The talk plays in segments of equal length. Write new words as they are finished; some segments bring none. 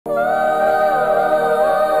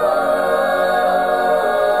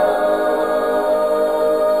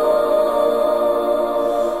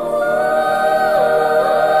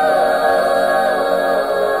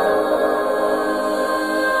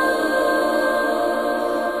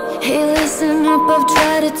Hey, listen up, I've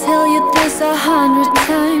tried to tell you this 100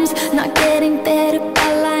 times. Not getting better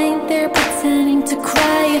by lying there pretending to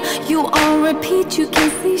cry. You on repeat, you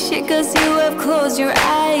can't see shit cause you have closed your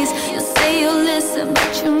eyes. You say you listen,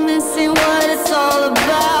 but you're missing what it's all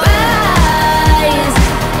about. Rise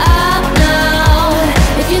up now.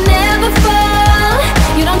 If you never fall,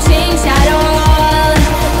 you don't change at all.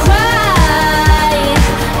 Cry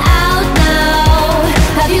out now.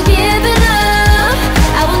 Have you given up?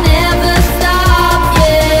 I will never stop,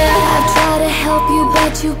 yeah. I try to help you,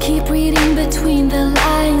 but you keep reading between the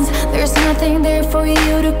lines. There's nothing there for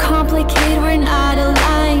you to complicate, we're not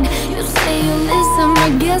aligned. You say you listen,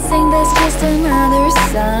 we're guessing that's just another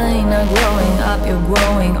sign. Not growing up, you're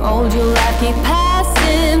growing old, your life keep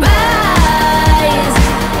passing by. Rise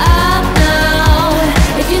up now.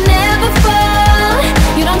 If you never fall,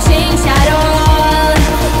 you don't change at all.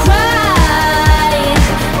 Cry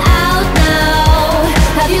out now.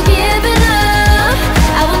 Have you given up?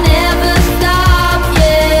 I will never stop,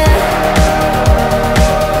 yeah.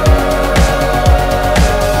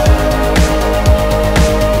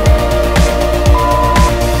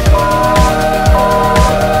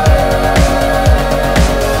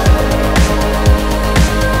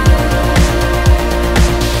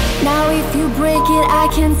 Now if you break it, I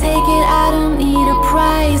can take it, I don't need a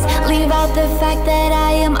prize. Leave out the fact that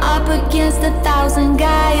I am up against 1,000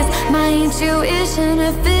 guys. My intuition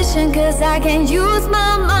efficient cause I can use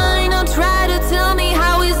my mind. Don't try to tell me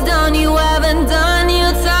how it's done, you haven't done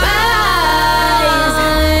your time. Rise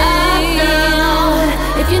up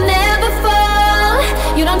now. If you never fall,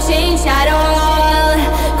 you don't change at all.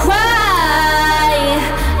 Cry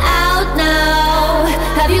out now.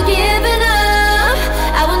 Have you given up?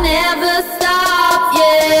 I will never stop,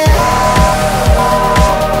 yeah.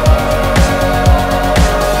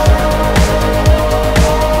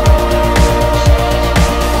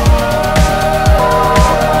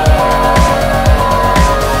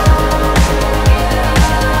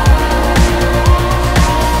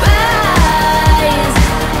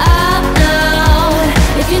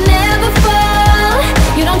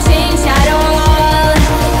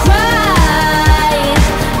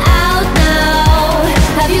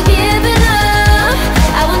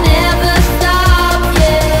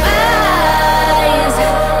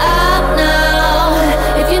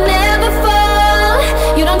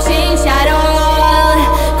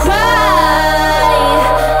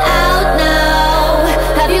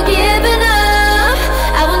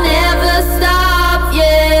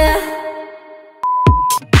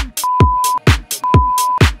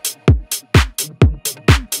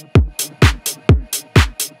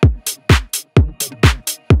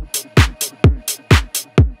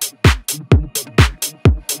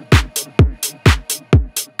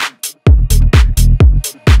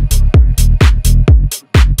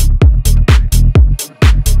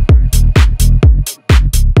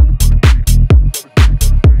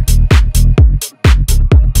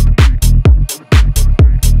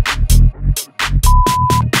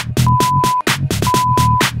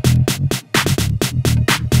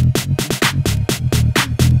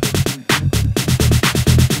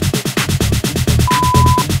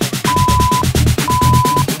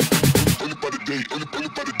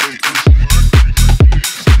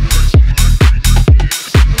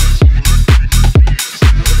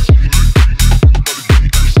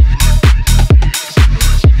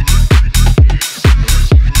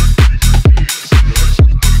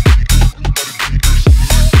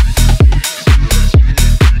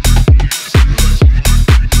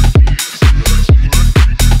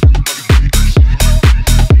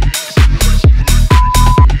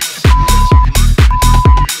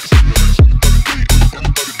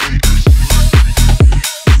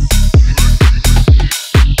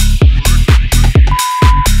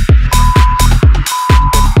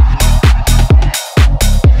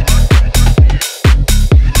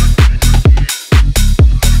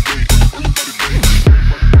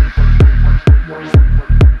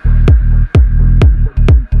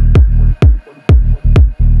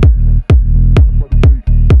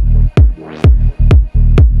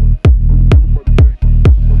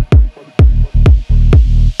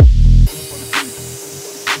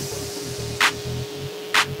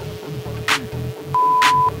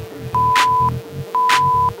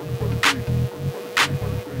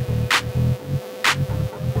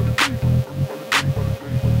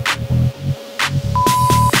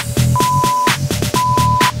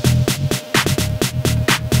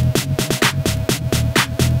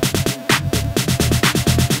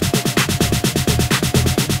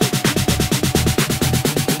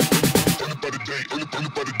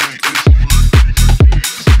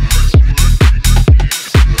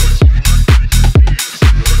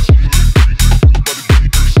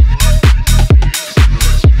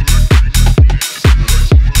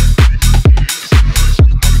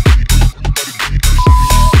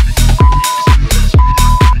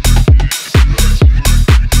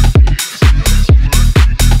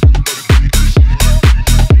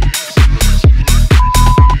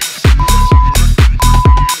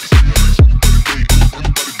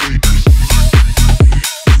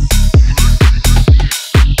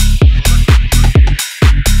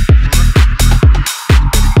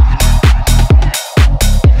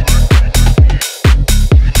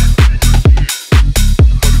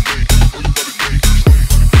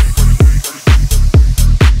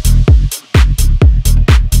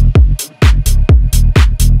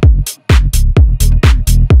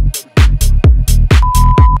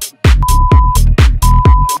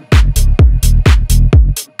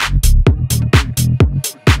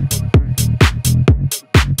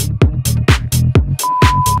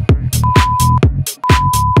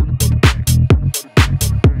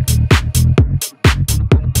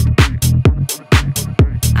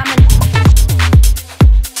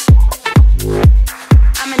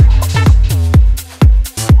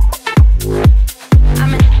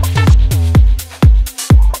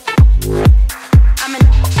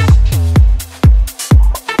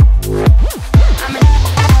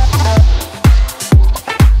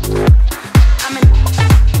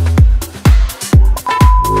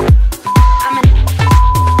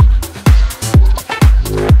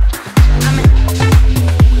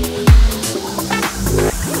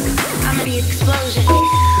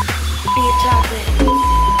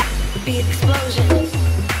 Beat explosion.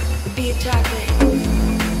 Beat chocolate.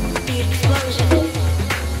 Beat explosion.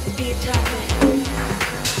 Beat chocolate.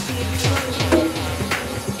 Beat explosion.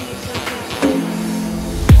 Beat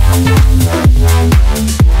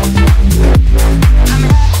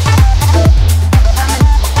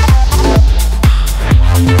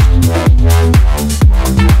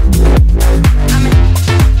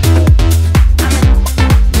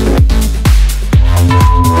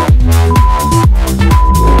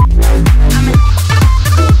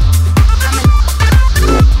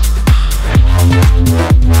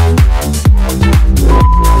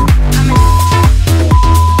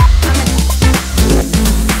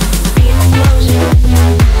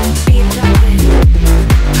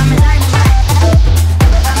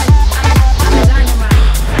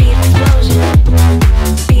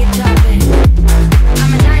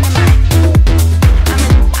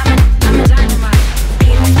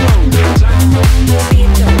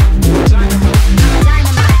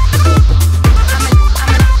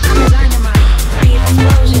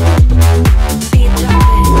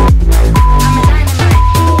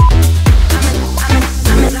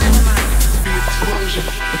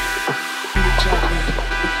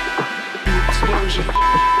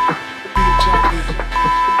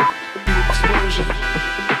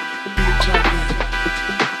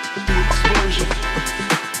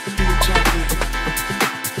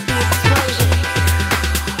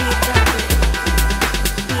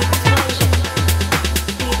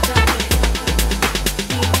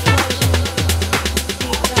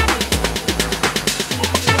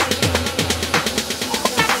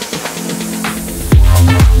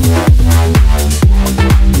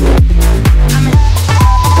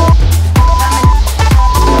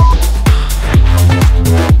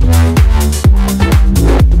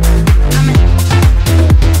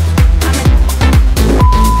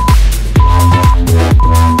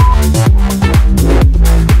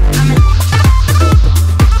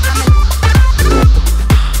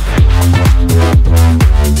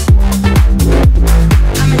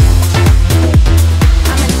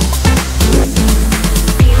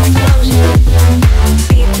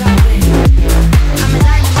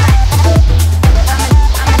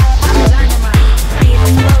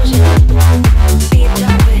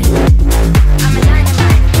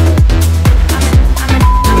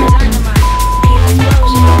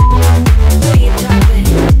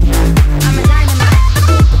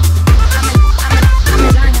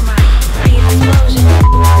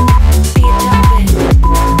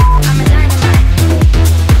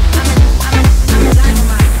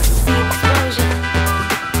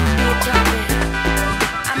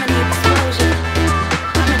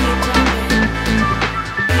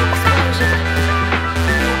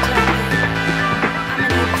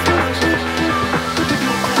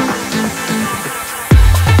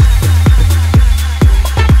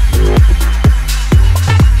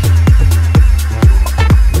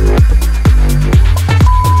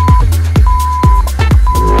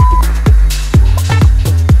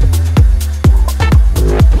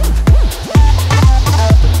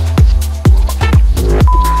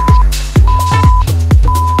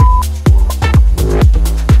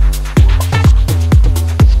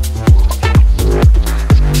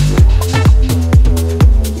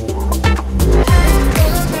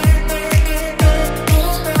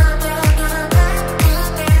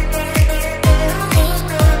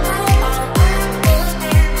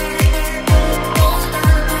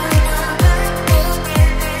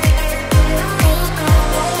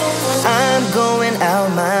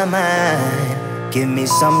Give me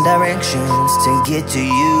some directions to get to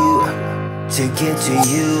you. To get to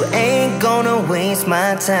you, ain't gonna waste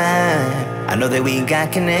my time. I know that we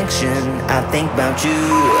got connection, I think about you.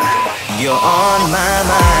 You're on my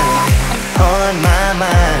mind, on my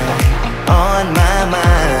mind, on my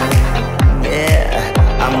mind. Yeah,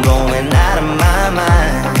 I'm going out of my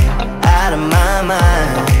mind, out of my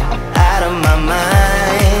mind, out of my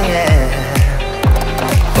mind, yeah.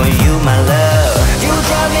 For you, my love, you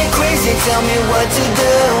drive me crazy, tell me what to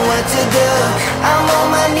do, what to do. I'm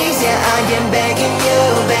on my knees, yeah, I am begging you,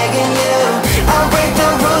 begging you. I'll break the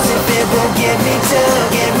rules if it will get me to,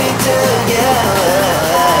 yeah. Turn me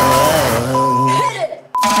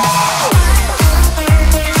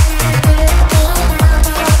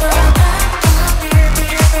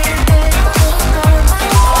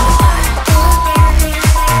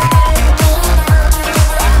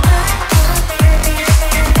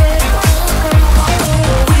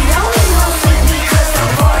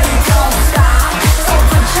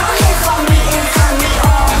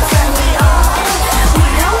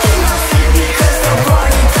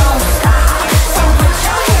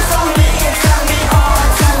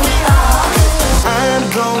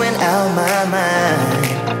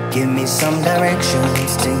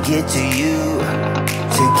get to you,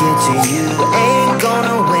 to get to you. Ain't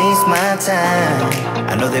gonna waste my time.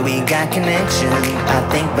 I know that we got connection. I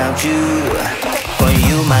think about you, for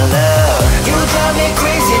you, my love. You drive me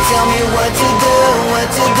crazy, tell me what to do, what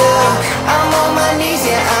to do. I'm on my knees,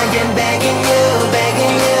 yeah, I am begging you,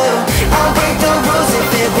 begging you. I'll break the rules if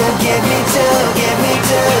it will get me to, yeah.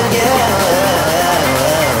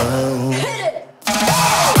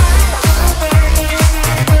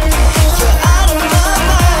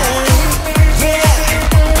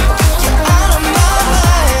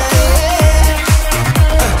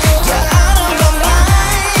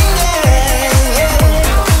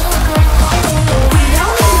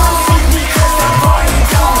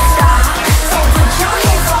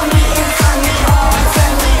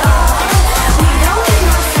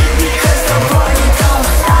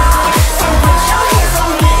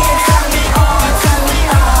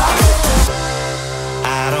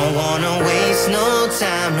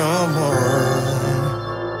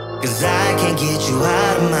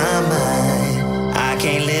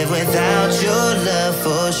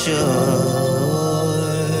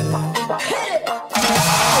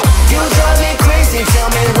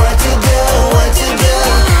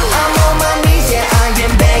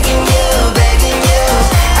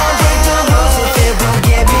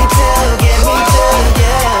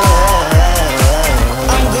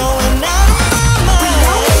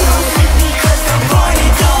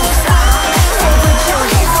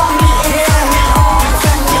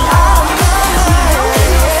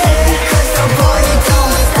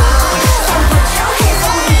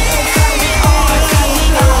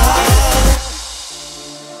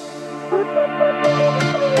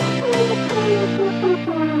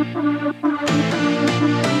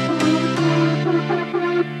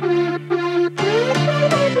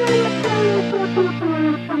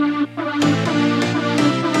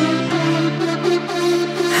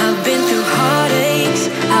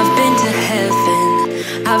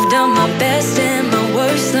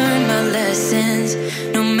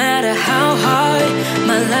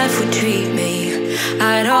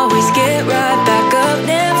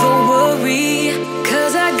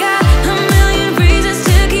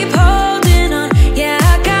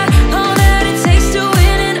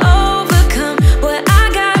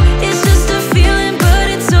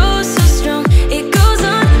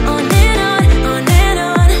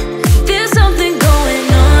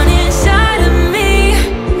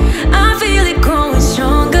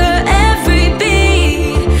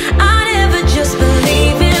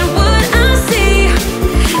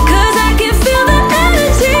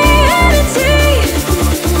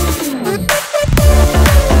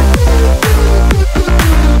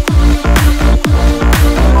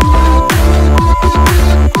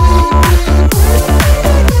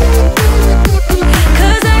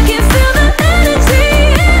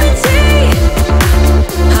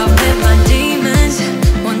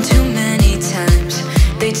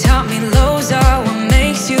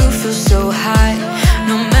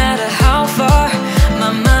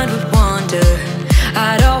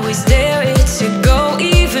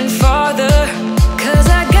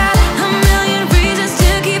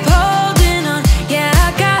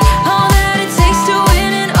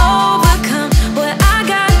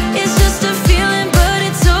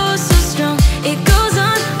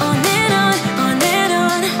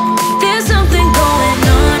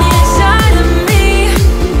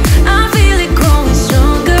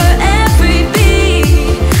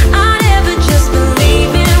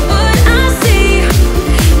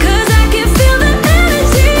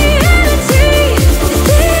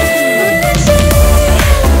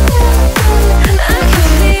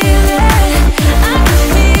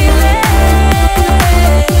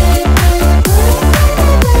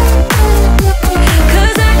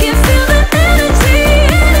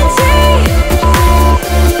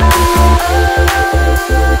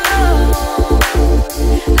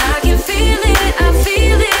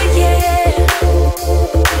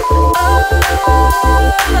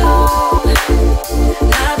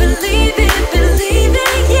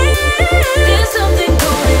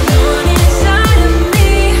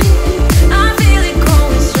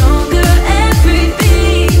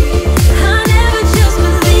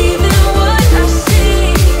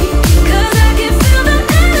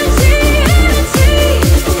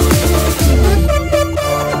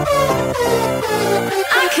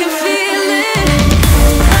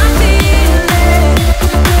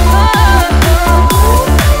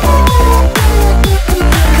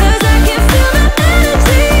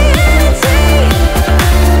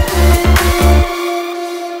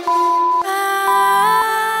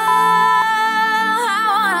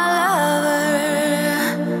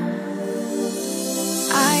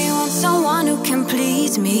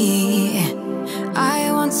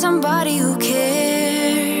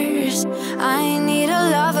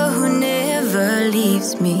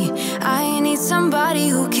 leaves me. I need somebody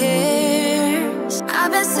who cares.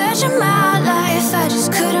 I've been searching my life, I just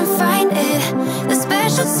couldn't find it. The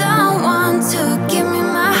special someone to give me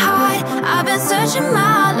my heart. I've been searching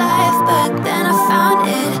my life, but then I found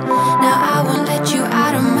it. Now I won't let you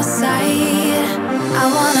out of my sight. I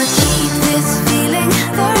wanna keep this feeling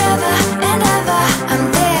forever and ever. I'm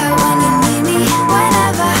there when you need me,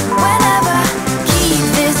 whenever, whenever. Keep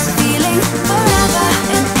this feeling forever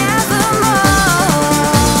and evermore.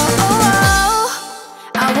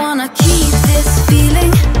 I wanna keep this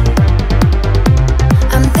feeling.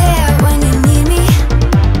 I'm there when you need me.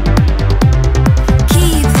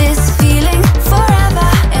 Keep this feeling forever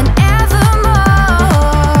and evermore.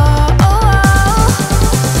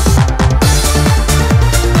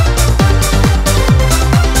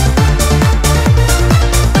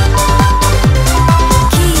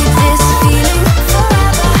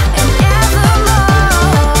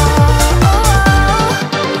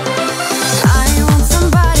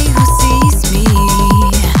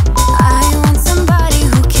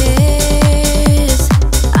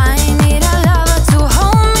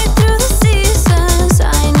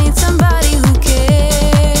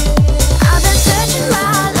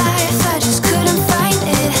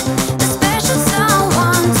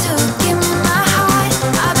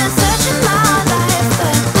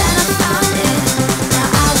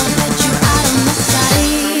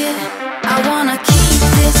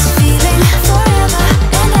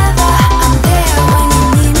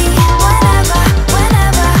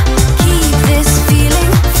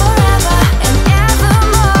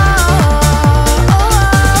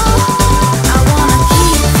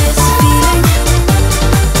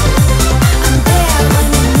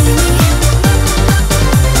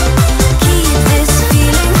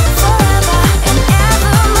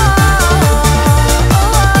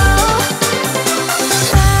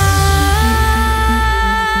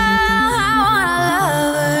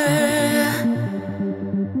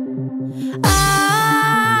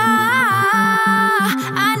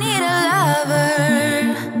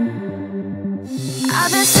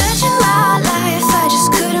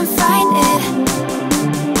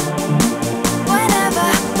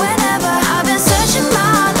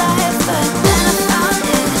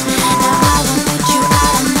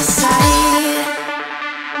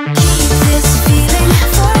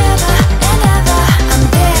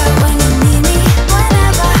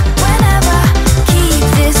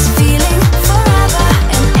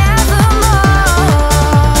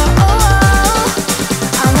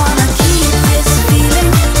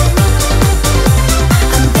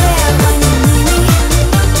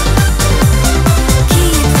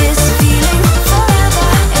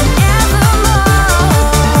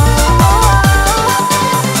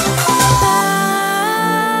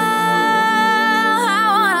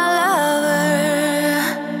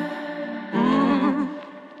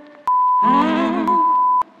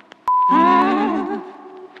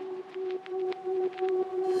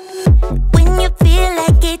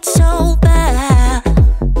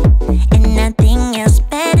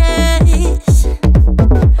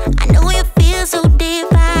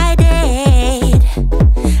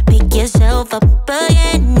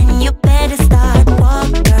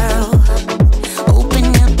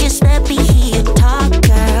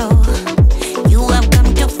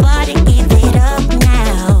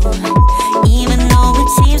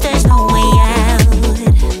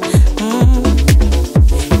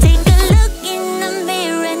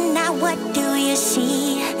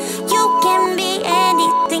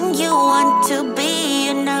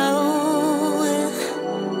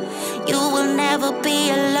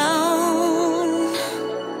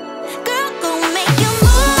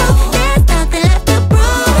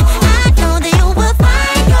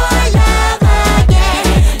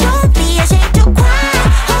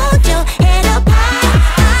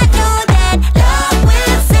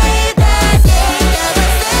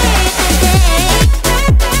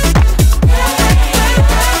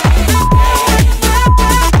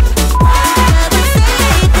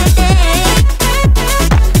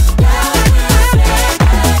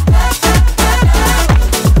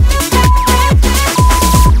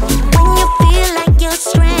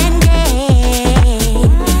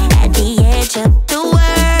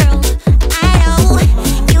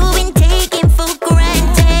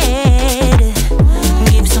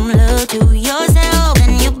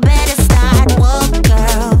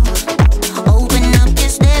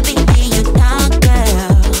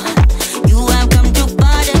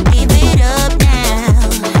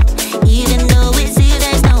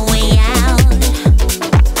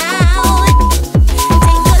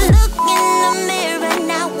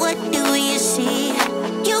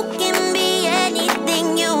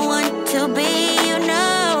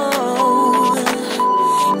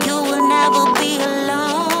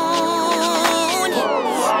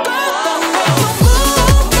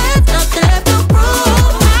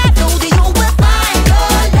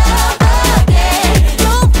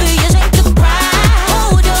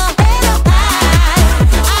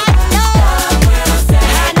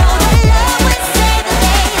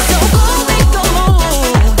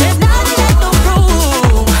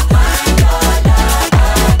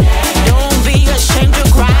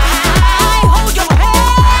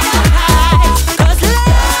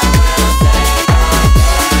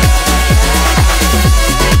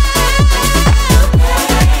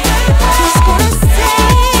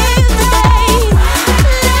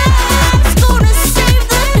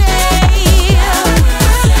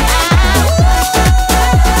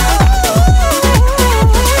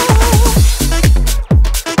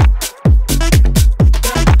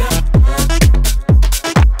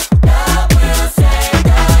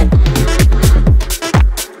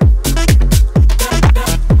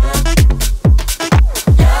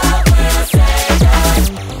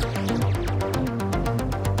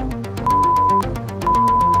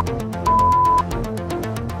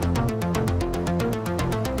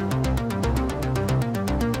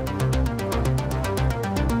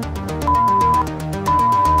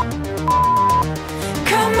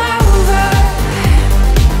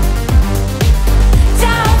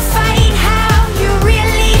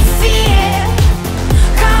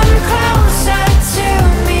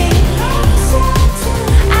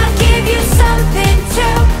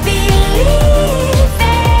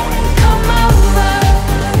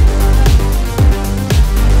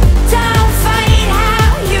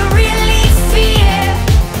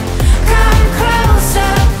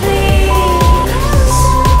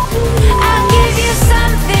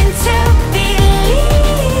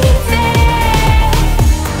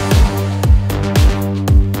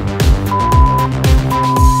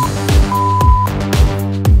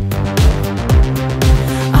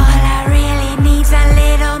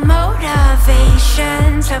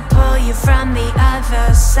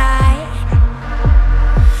 other side.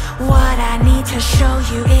 What I need to show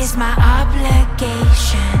you is my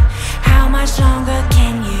obligation. How much longer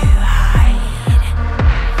can you hide?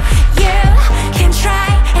 You can try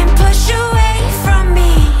and push away from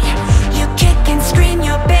me. You kick and scream,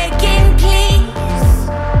 you're begging please.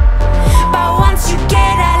 But once you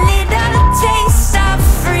get a little taste of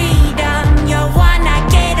freedom, you wanna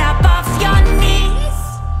get up off your knees.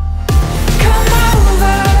 Come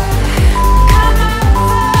over,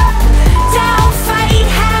 don't fight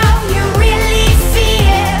how you really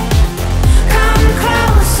feel. Come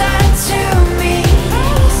closer to me.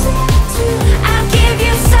 I'll give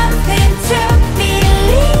you something to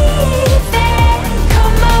believe in.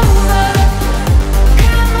 Come over,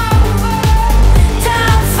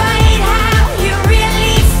 don't fight how you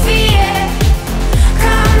really feel.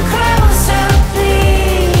 Come closer,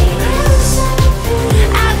 please.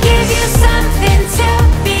 I'll give you something to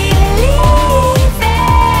believe in.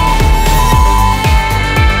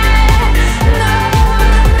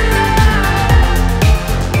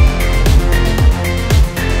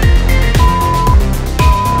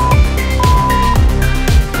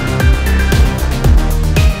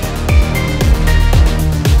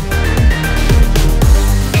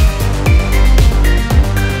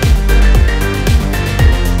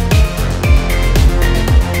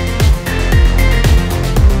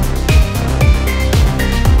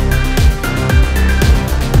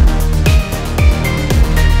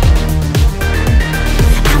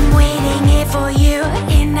 I'm waiting here for you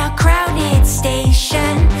in a crowded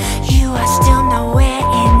station. You are still nowhere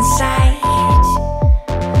in sight.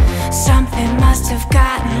 Something must have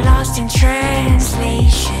gotten lost in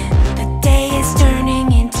translation. The day is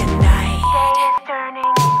turning into night.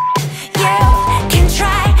 You can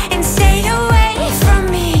try and stay away from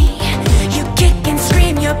me. You kick and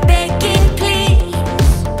scream, you're begging please.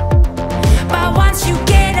 But once you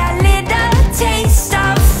get a little taste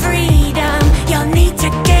of freedom, you'll need to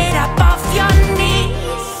get up off your knees.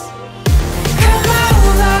 Come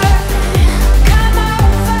over,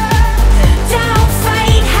 don't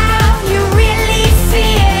fight how you really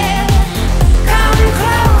feel. Come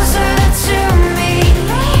closer to me.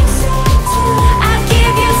 I'll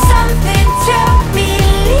give you something to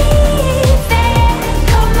believe in.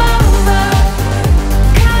 Come over,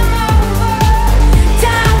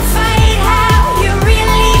 don't fight how you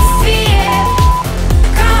really feel.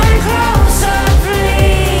 Come closer,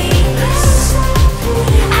 please.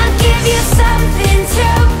 I'll give you something to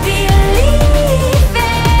believe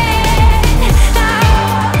in.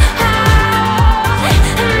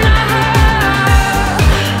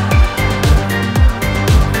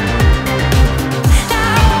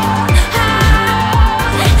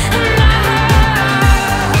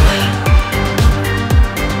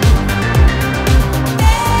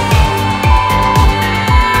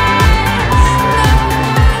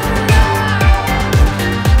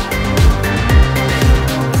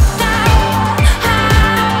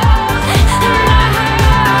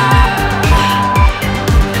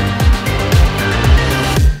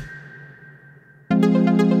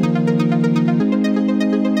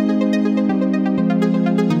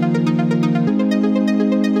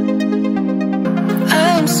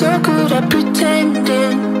 I'm so good at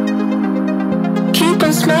pretending. Keep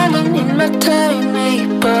on smiling in my tiny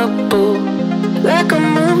bubble, like a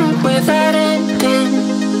movie without ending.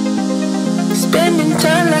 Spending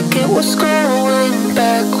time like it was going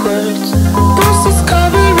backwards. Bruises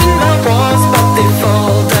covering my walls, but they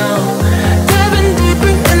fall down. Diving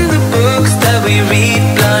deeper in the books that we read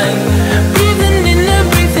blind. Breathing in and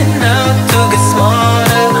breathing out to get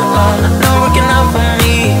smarter. Not working out for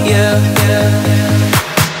me, yeah.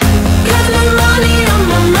 Got no money on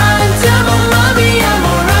my mind, tell my mommy I'm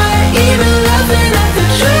alright. Even laughing at the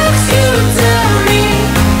jokes you tell me.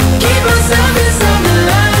 Keep myself inside the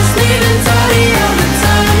lines, leaving tidy all the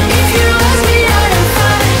time. If you ask me, I am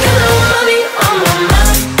fine. Got no money on my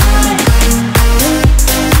mind.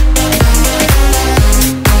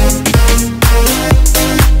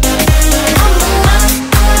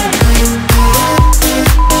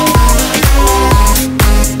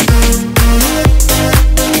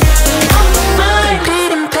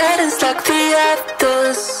 Repeating patterns like the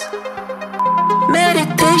others.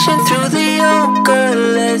 Meditation through the yoga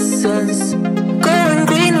lessons. Going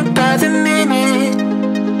greener by the minute.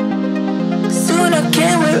 Soon I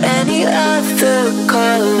can't wear any other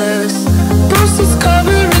colors. Bruises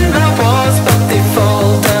covering my walls, but they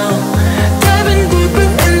fall down. Diving deeper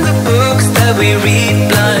in the books that we read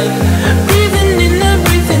blind. Breathing in and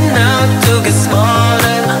breathing out to get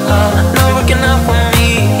smarter. Not working out for me,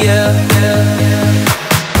 yeah.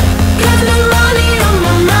 Got no money on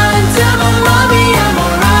my mind, tell my mommy I'm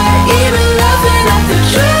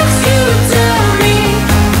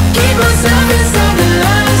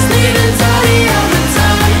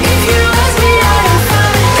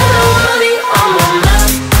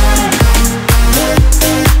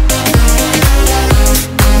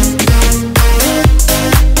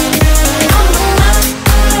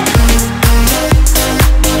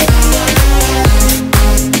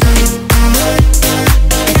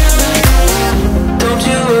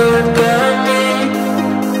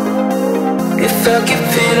if I keep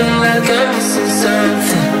feeling like I'm missing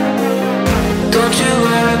something, don't you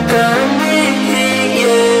worry about me,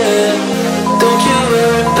 yeah. Don't you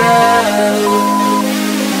worry about it.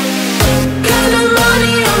 Got no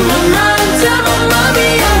money on my mind, tell my mommy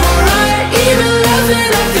I'm alright. Even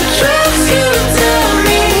laughing at the tricks you tell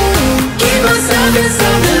me, keep myself inside.